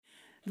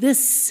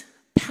This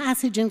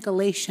passage in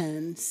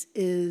Galatians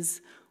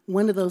is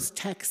one of those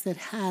texts that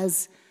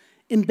has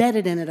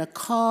embedded in it a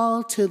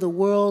call to the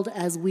world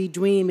as we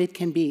dream it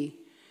can be.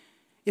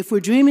 If we're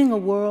dreaming a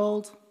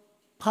world,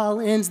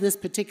 Paul ends this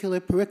particular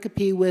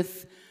pericope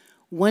with,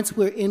 once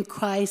we're in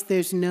Christ,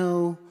 there's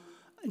no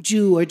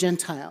Jew or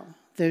Gentile.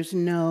 There's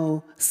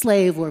no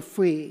slave or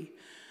free.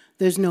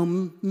 There's no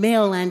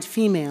male and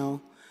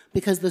female,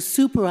 because the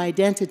super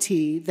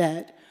identity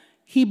that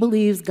he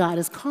believes God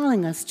is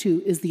calling us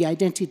to is the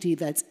identity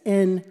that's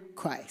in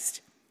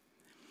Christ.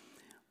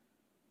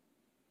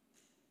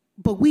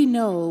 But we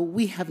know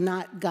we have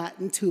not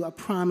gotten to a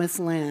promised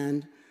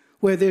land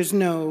where there's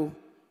no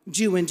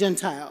Jew and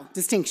Gentile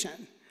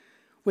distinction,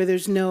 where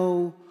there's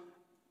no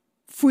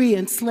free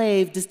and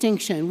slave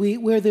distinction,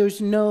 where there's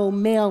no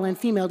male and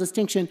female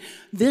distinction.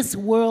 This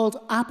world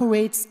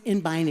operates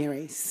in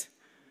binaries.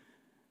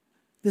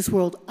 This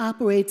world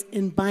operates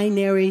in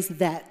binaries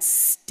that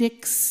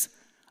sticks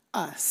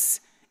us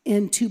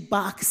into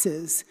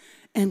boxes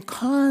and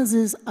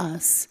causes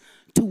us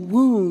to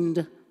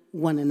wound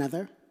one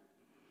another,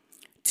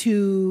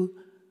 to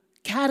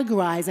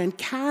categorize and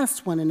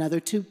cast one another,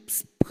 to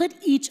put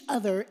each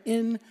other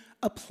in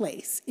a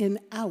place, in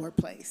our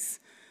place,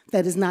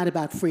 that is not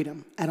about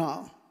freedom at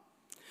all.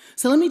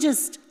 So let me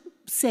just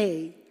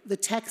say the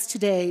text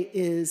today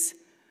is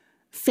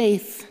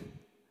faith,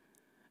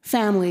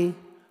 family,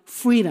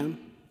 freedom.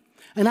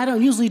 And I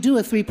don't usually do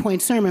a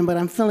 3-point sermon, but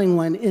I'm feeling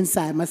one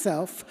inside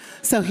myself.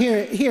 So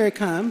here it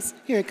comes.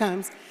 Here it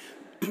comes.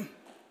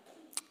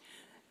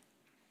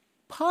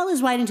 Paul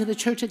is writing to the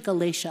church at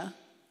Galatia,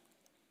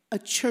 a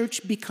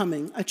church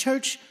becoming, a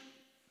church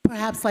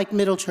perhaps like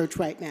Middle Church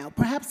right now,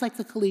 perhaps like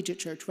the Collegiate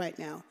Church right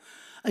now,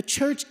 a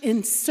church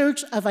in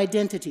search of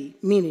identity,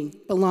 meaning,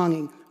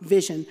 belonging,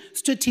 vision,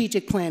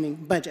 strategic planning,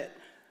 budget.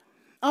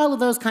 All of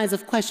those kinds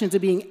of questions are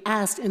being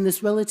asked in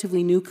this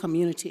relatively new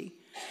community.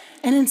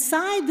 And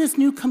inside this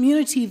new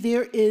community,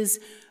 there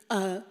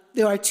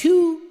are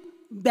two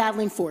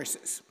battling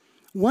forces.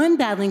 One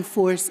battling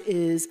force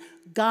is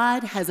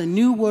God has a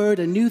new word,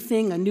 a new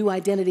thing, a new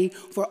identity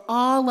for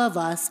all of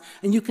us,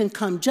 and you can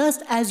come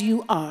just as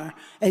you are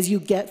as you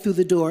get through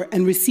the door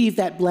and receive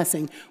that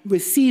blessing,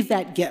 receive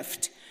that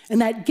gift. And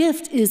that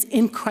gift is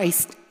in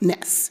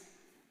Christness.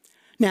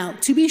 Now,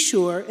 to be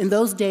sure, in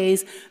those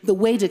days, the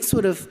way to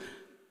sort of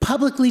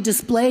publicly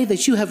display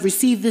that you have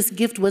received this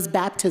gift was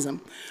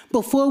baptism.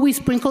 Before we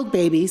sprinkled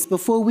babies,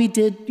 before we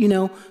did,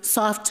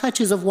 soft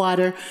touches of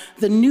water,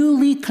 the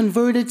newly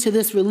converted to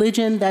this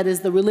religion that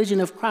is the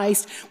religion of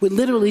Christ would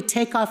literally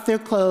take off their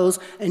clothes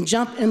and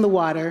jump in the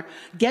water,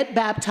 get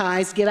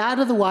baptized, get out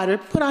of the water,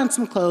 put on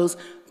some clothes,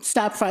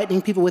 stop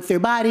frightening people with their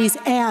bodies,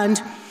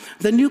 and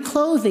the new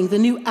clothing, the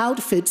new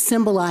outfit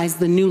symbolized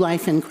the new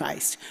life in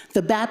Christ.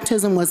 The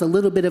baptism was a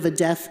little bit of a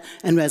death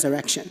and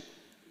resurrection.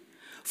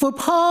 For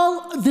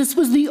Paul, this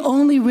was the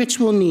only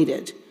ritual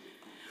needed.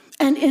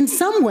 And in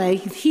some way,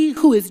 he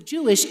who is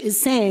Jewish is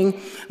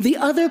saying the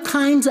other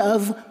kinds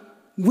of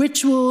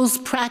rituals,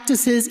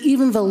 practices,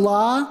 even the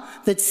law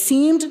that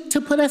seemed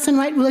to put us in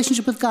right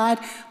relationship with God,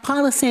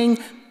 Paul is saying,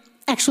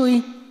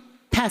 actually,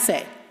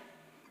 passé.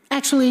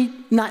 Actually,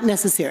 not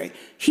necessary.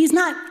 He's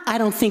not, I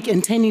don't think,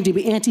 intending to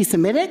be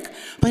anti-Semitic,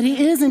 but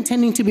he is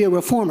intending to be a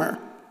reformer.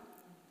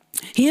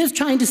 He is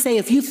trying to say,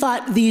 if you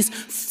thought these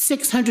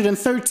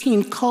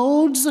 613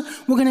 codes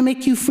were going to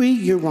make you free,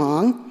 you're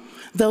wrong.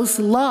 Those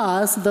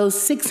laws,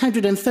 those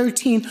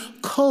 613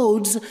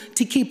 codes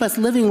to keep us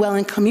living well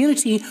in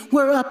community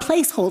were a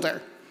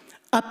placeholder,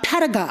 a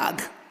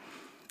pedagogue,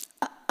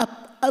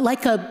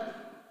 like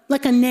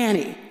a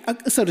nanny,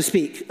 so to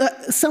speak.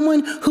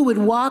 Someone who would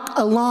walk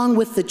along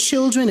with the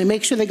children and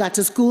make sure they got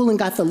to school and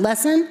got the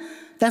lesson.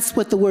 That's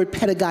what the word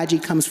pedagogy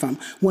comes from,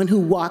 one who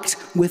walked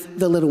with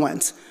the little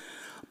ones.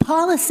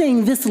 Paul is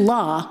saying this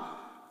law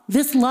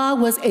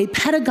was a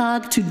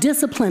pedagogue to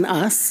discipline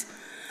us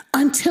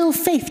until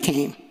faith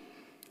came.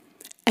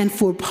 And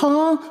for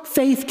Paul,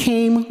 faith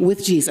came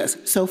with Jesus.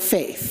 So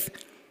faith.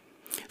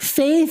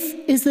 Faith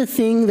is the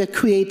thing that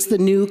creates the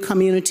new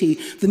community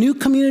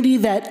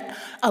that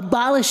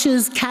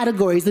abolishes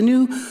categories, the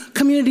new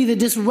community that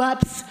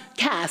disrupts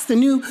caste, the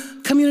new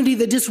community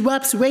that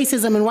disrupts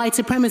racism and white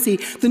supremacy,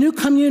 the new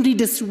community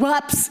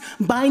disrupts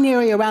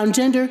binary around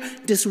gender,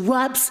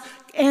 disrupts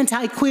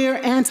anti-queer,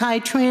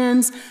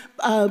 anti-trans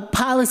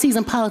policies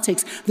and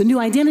politics. The new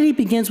identity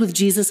begins with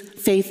Jesus,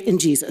 faith in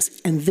Jesus.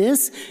 And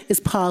this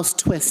is Paul's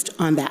twist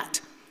on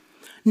that.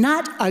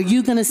 Not are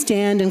you going to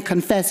stand and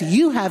confess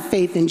you have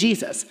faith in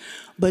Jesus,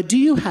 but do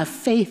you have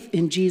faith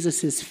in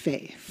Jesus'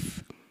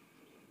 faith?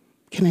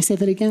 Can I say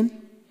that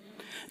again?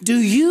 Do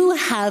you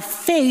have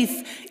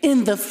faith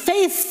in the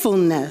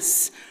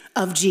faithfulness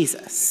of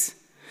Jesus?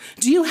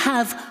 Do you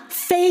have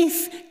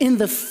faith in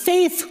the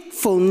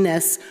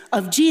faithfulness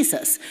of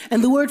Jesus?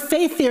 And the word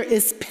faith there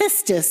is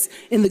pistis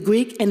in the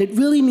Greek, and it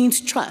really means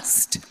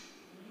trust.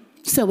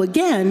 So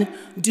again,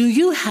 do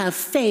you have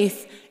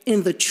faith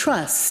in the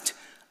trust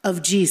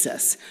of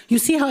Jesus? You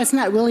see how it's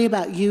not really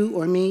about you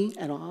or me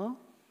at all?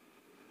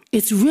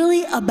 It's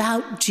really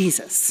about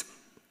Jesus.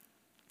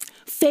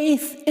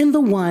 faith in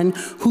the one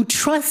who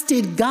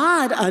trusted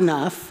God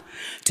enough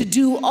to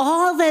do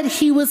all that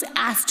he was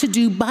asked to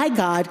do by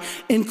God,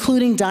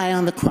 including die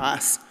on the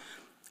cross.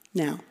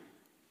 Now,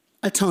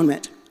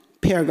 atonement,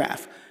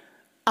 paragraph.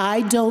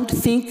 I don't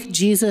think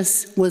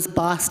Jesus was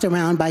bossed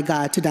around by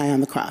God to die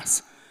on the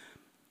cross.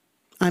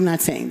 I'm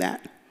not saying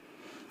that.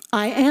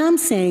 I am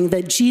saying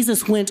that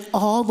Jesus went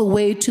all the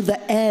way to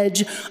the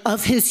edge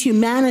of his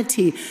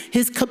humanity,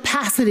 his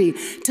capacity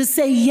to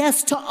say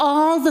yes to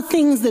all the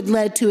things that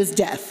led to his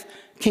death.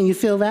 Can you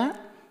feel that?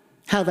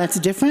 How that's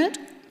different?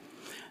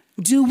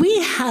 Do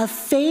we have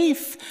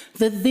faith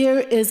that there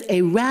is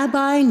a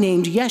rabbi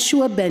named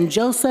Yeshua ben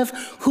Joseph,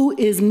 who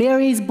is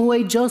Mary's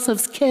boy,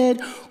 Joseph's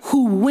kid,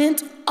 who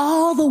went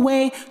all the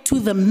way to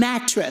the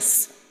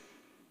mattress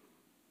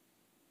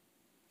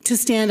to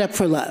stand up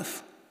for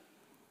love?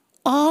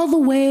 All the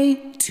way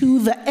to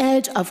the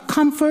edge of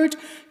comfort,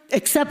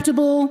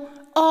 acceptable,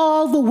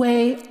 all the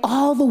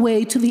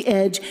way to the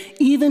edge,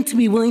 even to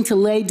be willing to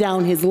lay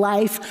down his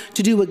life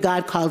to do what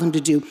God called him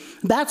to do.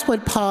 That's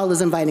what Paul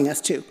is inviting us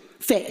to.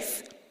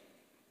 Faith.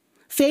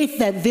 Faith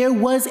that there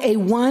was a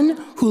one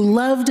who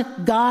loved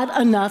God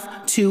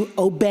enough to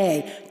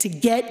obey, to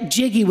get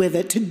jiggy with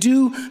it, to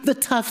do the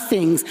tough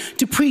things,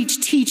 to preach,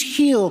 teach,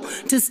 heal,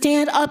 to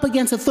stand up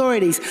against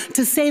authorities,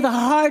 to say the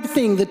hard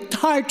thing, the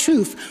hard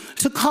truth,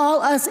 to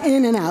call us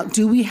in and out.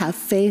 Do we have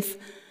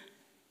faith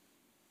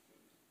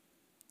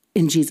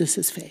in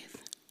Jesus' faith?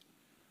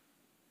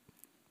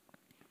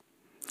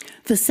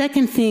 The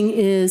second thing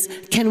is,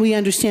 can we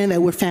understand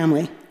that we're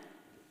family?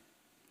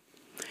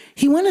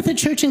 He wanted the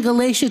church in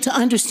Galatia to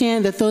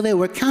understand that though they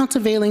were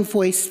countervailing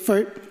forces,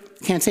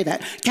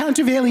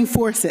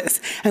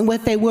 and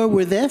what they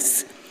were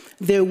this: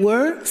 there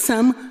were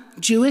some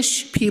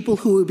Jewish people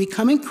who were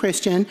becoming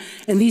Christian,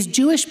 and these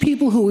Jewish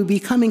people who were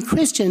becoming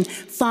Christian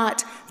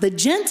thought the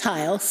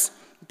Gentiles,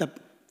 the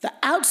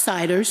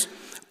outsiders,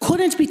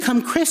 couldn't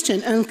become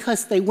Christian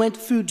unless they went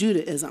through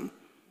Judaism.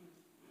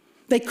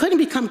 They couldn't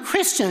become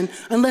Christian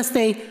unless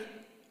they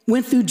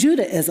went through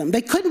Judaism.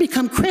 They couldn't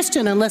become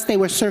Christian unless they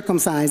were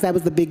circumcised. That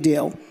was the big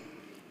deal.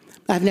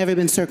 I've never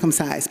been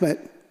circumcised,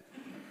 but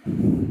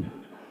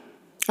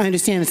I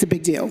understand it's a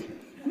big deal.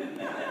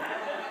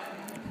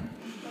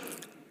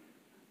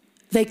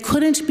 They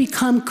couldn't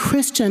become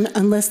Christian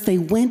unless they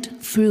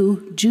went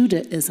through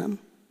Judaism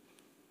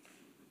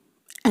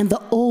and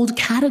the old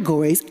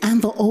categories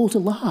and the old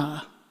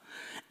law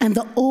and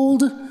the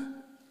old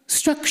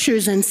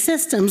structures and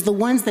systems, the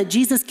ones that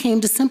Jesus came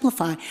to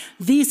simplify.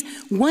 These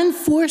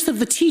 1/4 of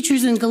the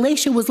teachers in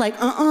Galatia was like,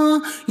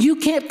 you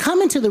can't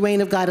come into the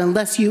reign of God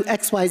unless you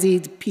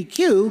XYZ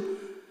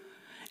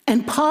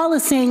And Paul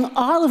is saying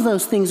all of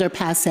those things are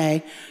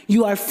passé.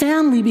 You are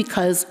family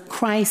because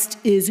Christ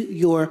is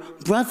your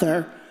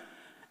brother,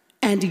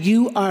 and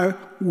you are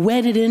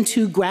wedded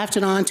into,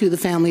 grafted onto the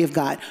family of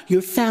God.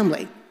 You're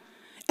family.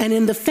 And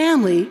in the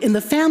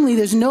family,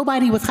 there's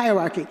nobody with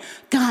hierarchy.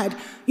 God,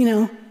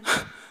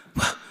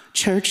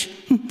 church,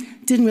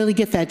 didn't really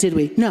get that, did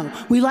we? No,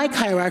 we like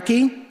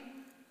hierarchy.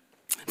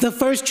 The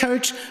first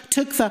church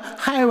took the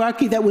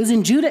hierarchy that was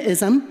in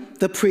Judaism,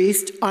 the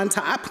priest on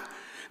top,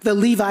 the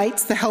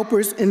Levites, the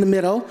helpers in the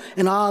middle,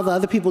 and all the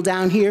other people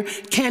down here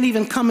can't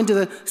even come into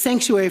the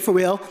sanctuary for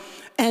real.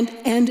 And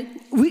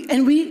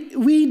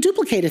we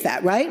duplicated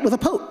that, right? With the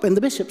Pope and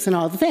the bishops and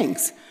all the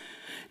things.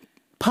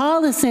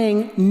 Paul is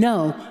saying,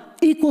 no,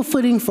 equal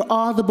footing for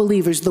all the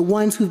believers, the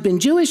ones who've been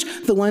Jewish,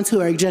 the ones who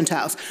are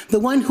Gentiles, the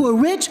ones who are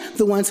rich,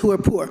 the ones who are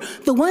poor,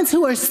 the ones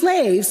who are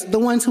slaves, the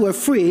ones who are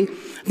free,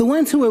 the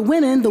ones who are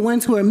women, the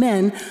ones who are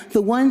men,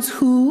 the ones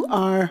who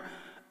are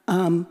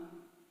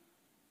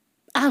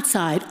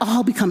outside,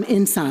 all become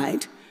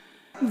inside.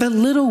 The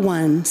little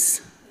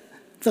ones,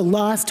 the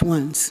lost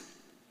ones,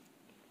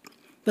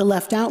 the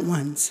left out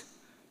ones,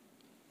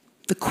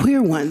 the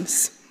queer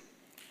ones,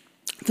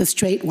 the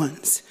straight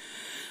ones,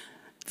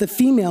 the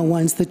female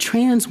ones, the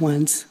trans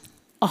ones,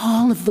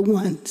 all of the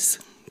ones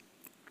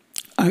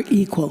are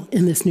equal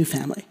in this new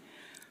family.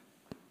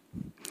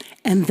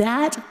 And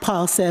that,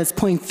 Paul says,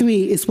 point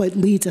 3, is what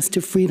leads us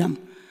to freedom.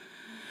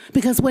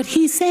 Because what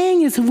he's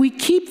saying is if we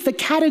keep the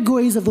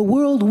categories of the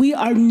world, we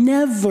are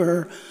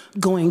never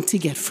going to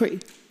get free.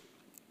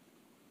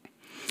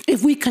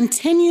 If we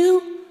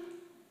continue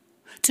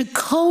to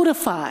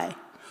codify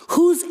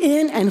who's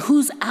in and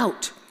who's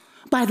out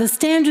by the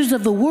standards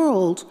of the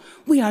world,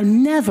 we are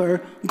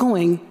never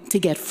going to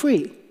get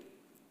free.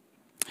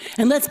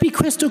 And let's be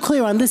crystal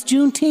clear, on this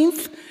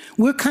Juneteenth,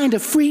 we're kind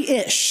of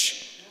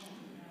free-ish.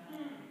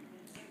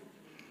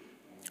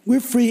 We're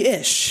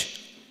free-ish.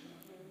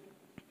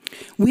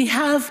 We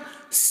have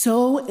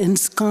so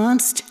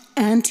ensconced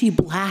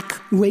anti-Black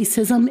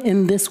racism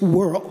in this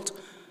world,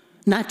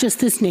 not just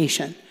this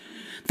nation,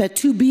 that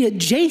to be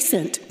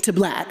adjacent to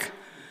Black,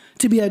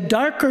 to be a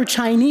darker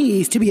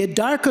Chinese, to be a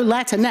darker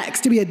Latinx,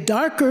 to be a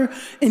darker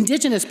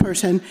indigenous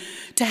person,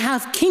 to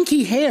have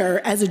kinky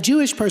hair as a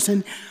Jewish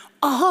person,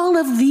 all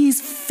of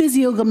these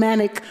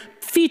physiognomic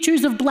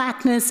features of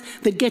Blackness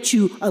that get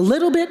you a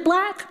little bit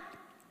Black,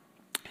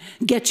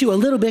 get you a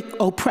little bit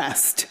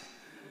oppressed.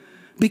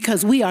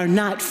 because we are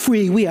not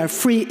free, we are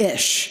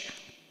free-ish.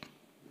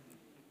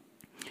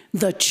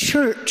 The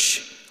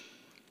church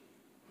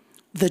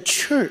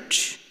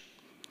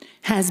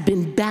has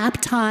been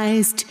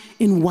baptized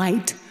in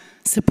white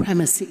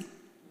supremacy.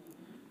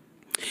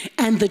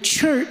 And the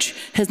church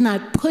has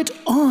not put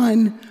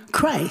on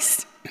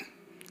Christ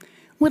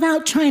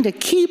without trying to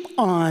keep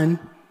on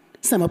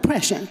some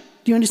oppression.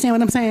 Do you understand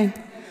what I'm saying?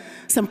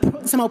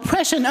 Some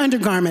oppression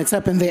undergarments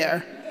up in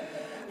there,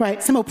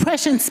 right? Some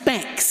oppression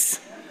Spanx,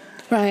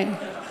 right?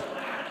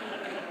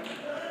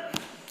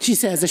 She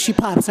says as she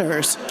pops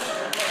hers.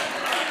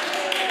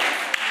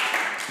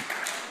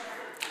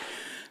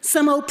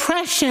 Some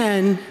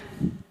oppression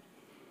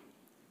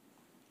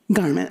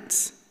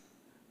garments,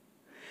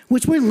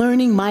 which we're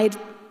learning might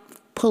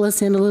pull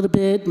us in a little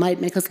bit, might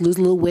make us lose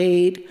a little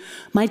weight,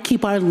 might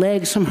keep our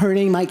legs from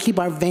hurting, might keep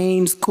our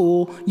veins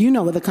cool. You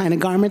know the kind of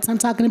garments I'm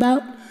talking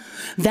about.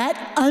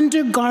 That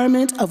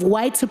undergarment of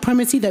white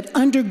supremacy that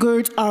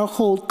undergirds our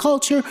whole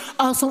culture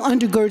also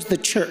undergirds the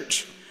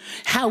church.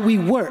 How we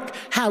work,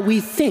 how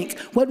we think,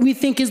 what we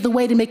think is the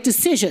way to make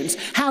decisions,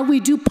 how we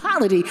do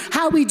polity,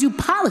 how we do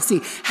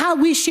policy, how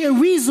we share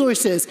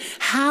resources,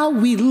 how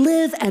we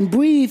live and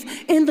breathe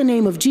in the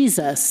name of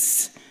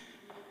Jesus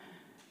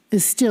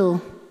is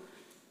still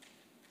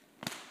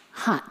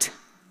hot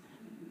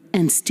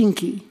and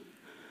stinky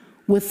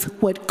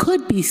with what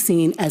could be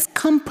seen as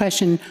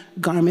compression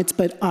garments,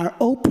 but are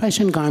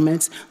oppression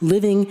garments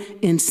living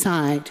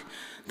inside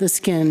the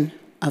skin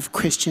of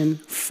Christian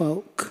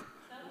folk.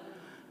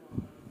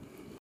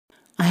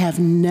 I have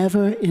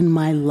never in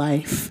my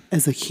life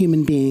as a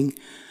human being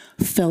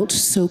felt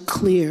so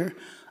clear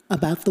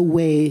about the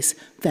ways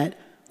that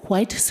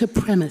white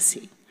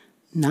supremacy,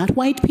 not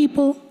white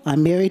people,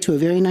 I'm married to a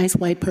very nice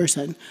white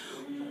person,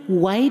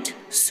 white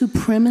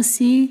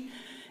supremacy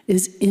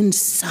is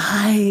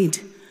inside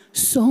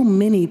so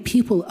many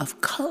people of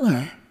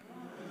color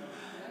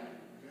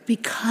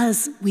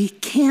because we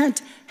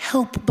can't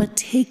help but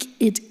take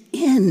it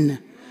in.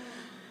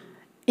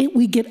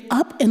 We get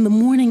up in the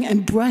morning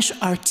and brush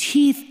our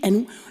teeth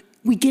and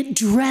we get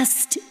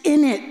dressed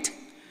in it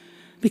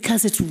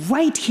because it's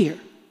right here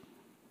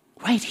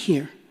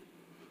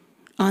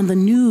on the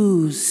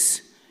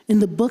news, in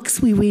the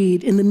books we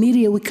read, in the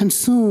media we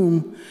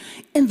consume,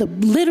 in the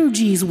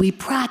liturgies we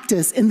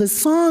practice, in the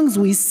songs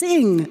we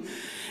sing,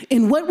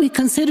 in what we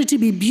consider to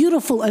be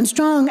beautiful and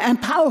strong and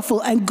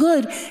powerful and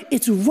good.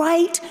 It's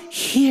right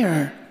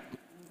here.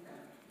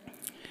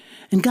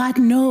 And God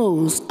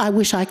knows I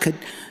wish I could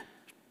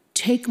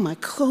take my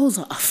clothes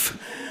off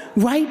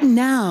right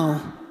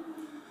now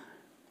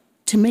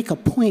to make a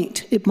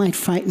point. It might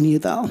frighten you,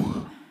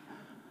 though.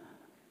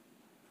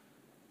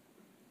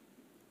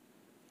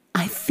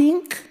 I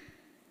think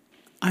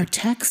our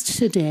text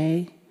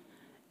today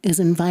is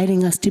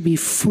inviting us to be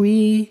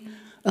free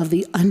of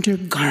the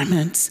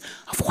undergarments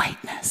of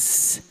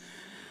whiteness.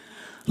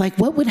 Like,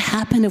 what would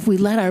happen if we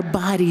let our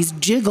bodies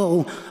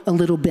jiggle a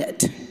little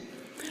bit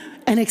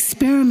and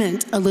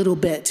experiment a little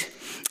bit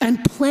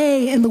and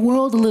play in the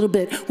world a little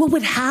bit? What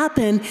would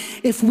happen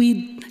if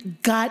we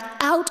got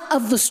out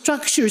of the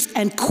structures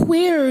and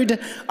queered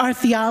our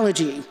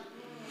theology?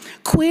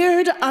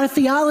 Queered our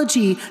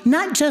theology,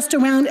 not just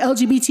around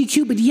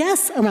LGBTQ, but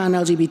yes, around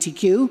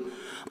LGBTQ,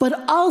 but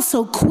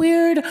also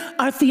queered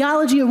our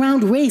theology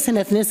around race and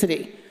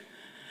ethnicity.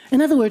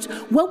 In other words,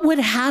 what would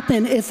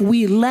happen if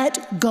we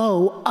let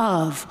go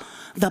of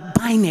the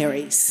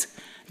binaries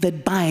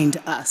that bind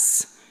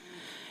us?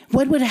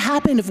 What would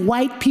happen if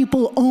white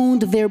people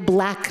owned their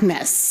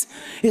blackness,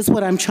 is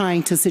what I'm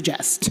trying to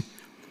suggest.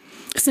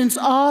 Since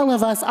all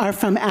of us are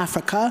from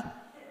Africa,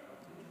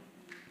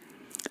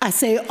 I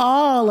say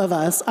all of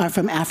us are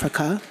from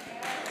Africa,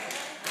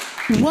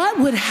 what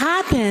would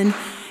happen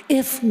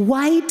if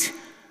white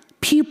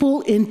people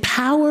in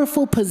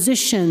powerful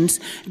positions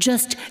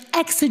just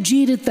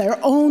exegeted their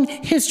own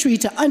history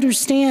to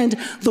understand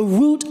the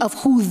root of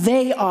who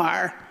they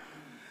are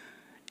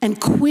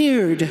and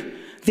queered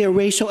their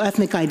racial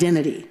ethnic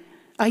identity?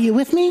 Are you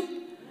with me?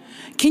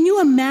 Can you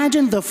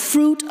imagine the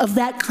fruit of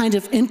that kind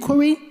of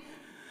inquiry?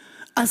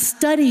 A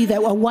study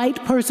that a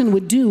white person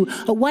would do,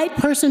 a white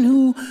person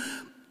who,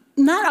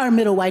 not our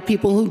middle white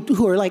people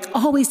who are like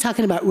always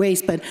talking about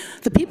race, but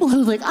the people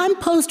who like, I'm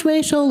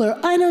post-racial, or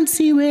I don't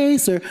see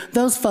race, or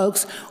those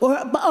folks, or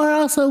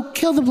also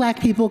kill the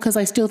black people because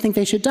I still think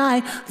they should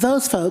die,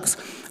 those folks.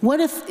 What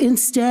if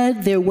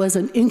instead there was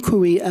an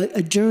inquiry,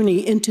 a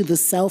journey into the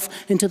self,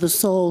 into the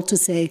soul to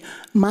say,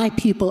 my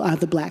people are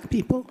the black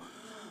people.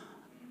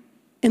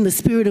 In the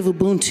spirit of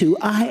Ubuntu,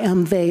 I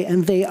am they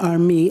and they are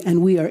me,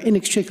 and we are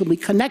inextricably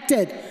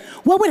connected.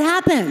 What would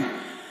happen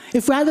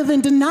if rather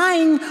than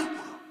denying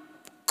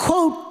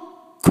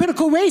quote,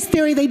 critical race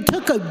theory, they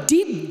took a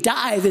deep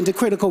dive into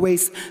critical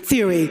race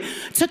theory,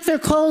 took their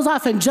clothes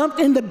off and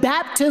jumped in the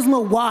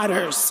baptismal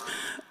waters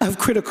of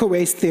critical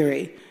race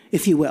theory,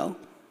 if you will,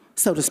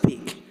 so to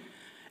speak,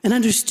 and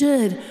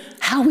understood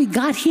how we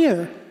got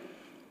here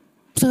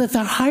so that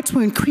their hearts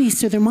were increased,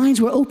 so their minds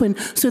were open,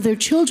 so their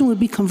children would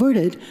be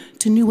converted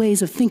to new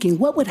ways of thinking.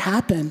 What would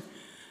happen?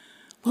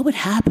 What would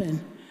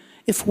happen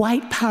if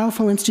white,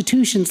 powerful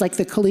institutions like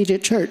the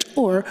Collegiate Church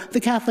or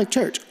the Catholic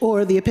Church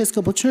or the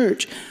Episcopal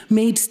Church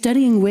made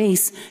studying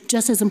race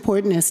just as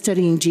important as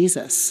studying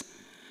Jesus,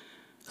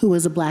 who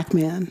was a black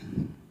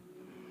man?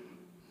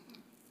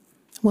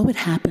 What would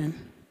happen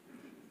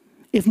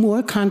if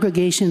more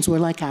congregations were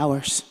like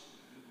ours,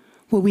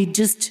 where we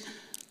just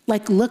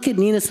look at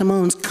Nina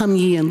Simone's Come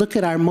Ye, and look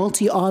at our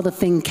multi-all the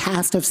thing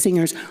cast of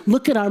singers.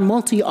 Look at our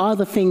multi-all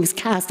the things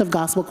cast of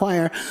gospel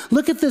choir.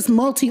 Look at this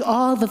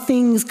multi-all the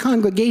things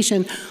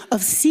congregation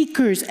of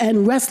seekers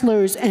and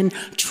wrestlers and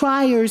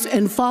triers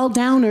and fall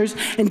downers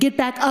and get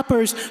back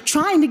uppers,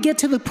 trying to get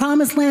to the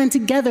promised land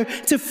together,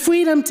 to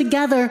freedom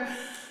together,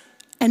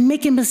 and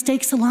making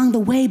mistakes along the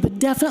way, but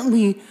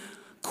definitely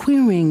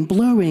queering,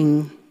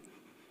 blurring,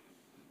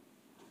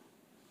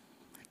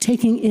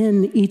 taking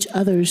in each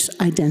other's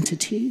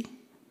identity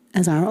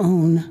as our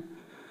own.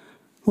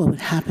 What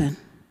would happen?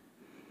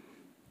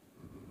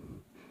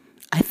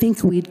 I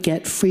think we'd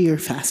get freer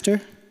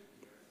faster.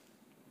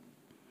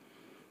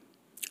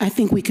 I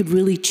think we could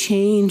really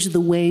change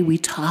the way we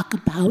talk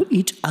about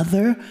each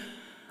other.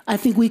 I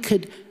think we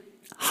could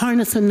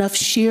harness enough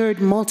shared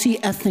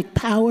multi-ethnic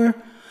power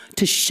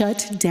to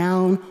shut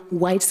down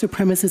white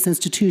supremacist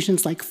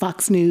institutions like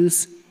Fox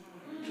News.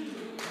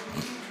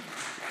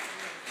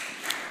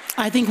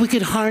 I think we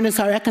could harness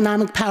our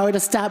economic power to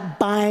stop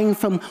buying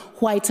from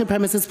white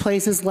supremacist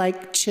places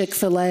like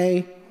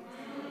Chick-fil-A.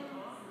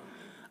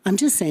 I'm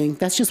just saying,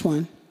 that's just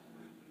one.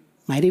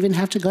 Might even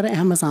have to go to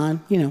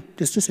Amazon,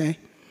 just to say.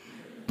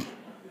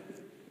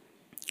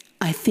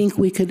 I think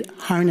we could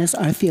harness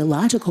our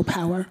theological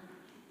power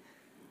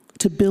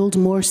to build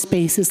more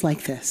spaces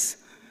like this,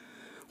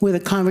 where the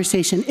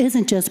conversation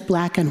isn't just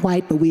black and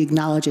white, but we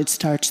acknowledge it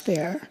starts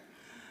there,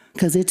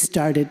 because it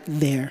started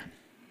there.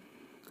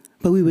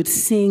 But we would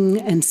sing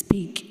and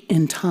speak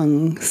in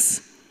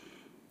tongues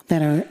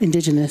that are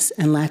indigenous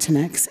and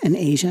Latinx and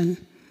Asian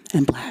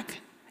and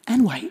black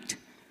and white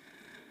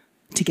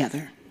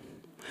together.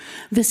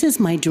 This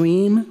is my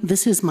dream.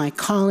 This is my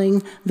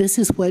calling. This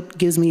is what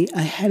gives me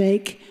a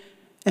headache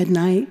at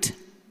night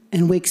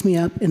and wakes me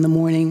up in the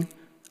morning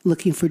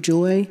looking for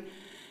joy,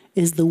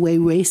 is the way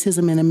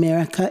racism in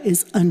America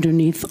is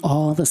underneath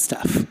all the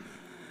stuff.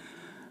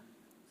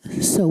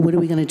 So what are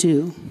we going to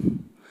do?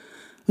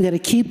 We got to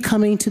keep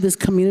coming to this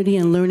community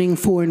and learning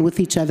for and with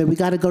each other. We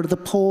got to go to the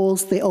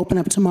polls. They open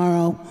up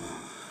tomorrow.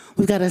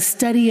 We've got to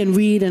study and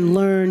read and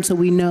learn so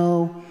we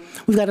know.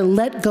 We've got to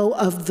let go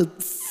of the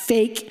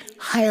fake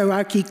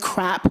hierarchy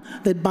crap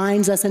that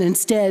binds us and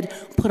instead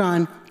put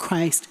on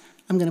Christ.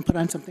 I'm going to put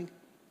on something.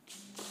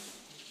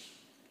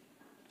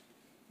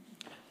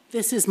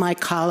 This is my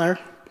collar.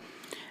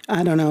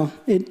 I don't know.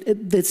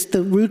 It's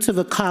the roots of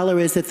a collar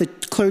is that the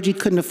clergy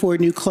couldn't afford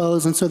new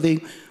clothes, and so they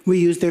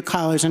reused their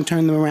collars and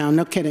turned them around.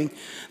 No kidding.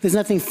 There's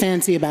nothing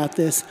fancy about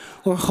this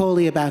or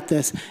holy about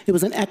this. It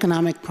was an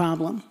economic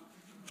problem.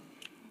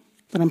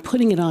 But I'm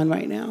putting it on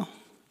right now,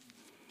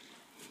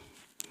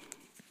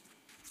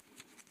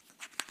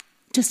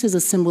 just as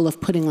a symbol of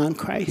putting on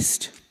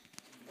Christ.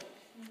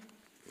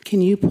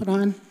 Can you put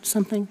on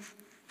something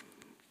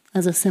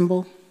as a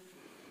symbol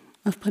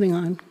of putting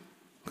on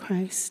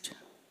Christ?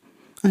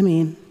 I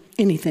mean,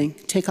 anything.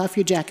 Take off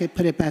your jacket,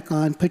 put it back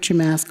on, put your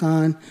mask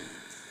on.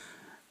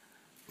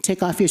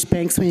 Take off your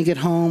Spanx when you get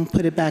home,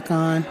 put it back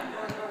on.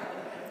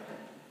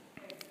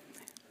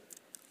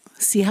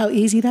 See how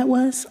easy that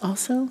was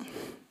also?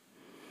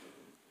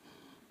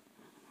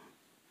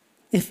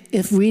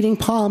 If reading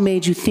Paul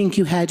made you think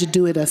you had to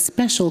do it a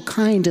special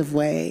kind of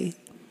way,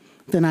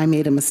 then I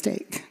made a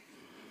mistake.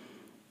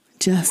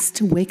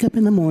 Just wake up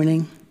in the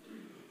morning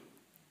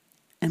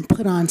and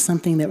put on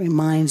something that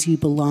reminds you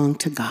belong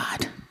to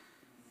God.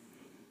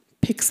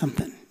 Pick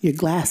something, your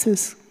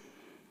glasses,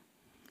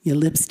 your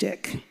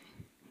lipstick,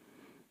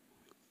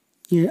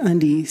 your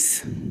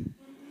undies,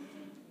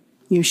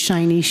 your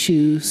shiny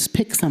shoes.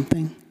 Pick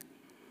something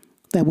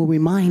that will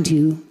remind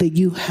you that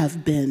you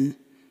have been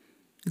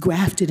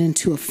grafted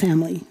into a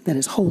family that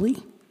is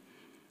holy.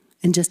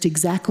 And just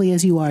exactly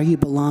as you are, you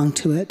belong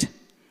to it.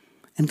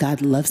 And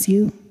God loves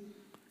you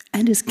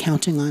and is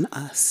counting on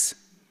us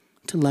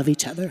to love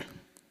each other,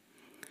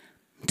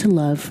 to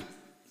love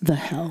the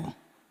hell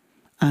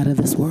out of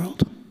this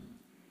world.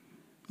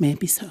 May it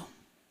be so.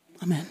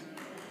 Amen.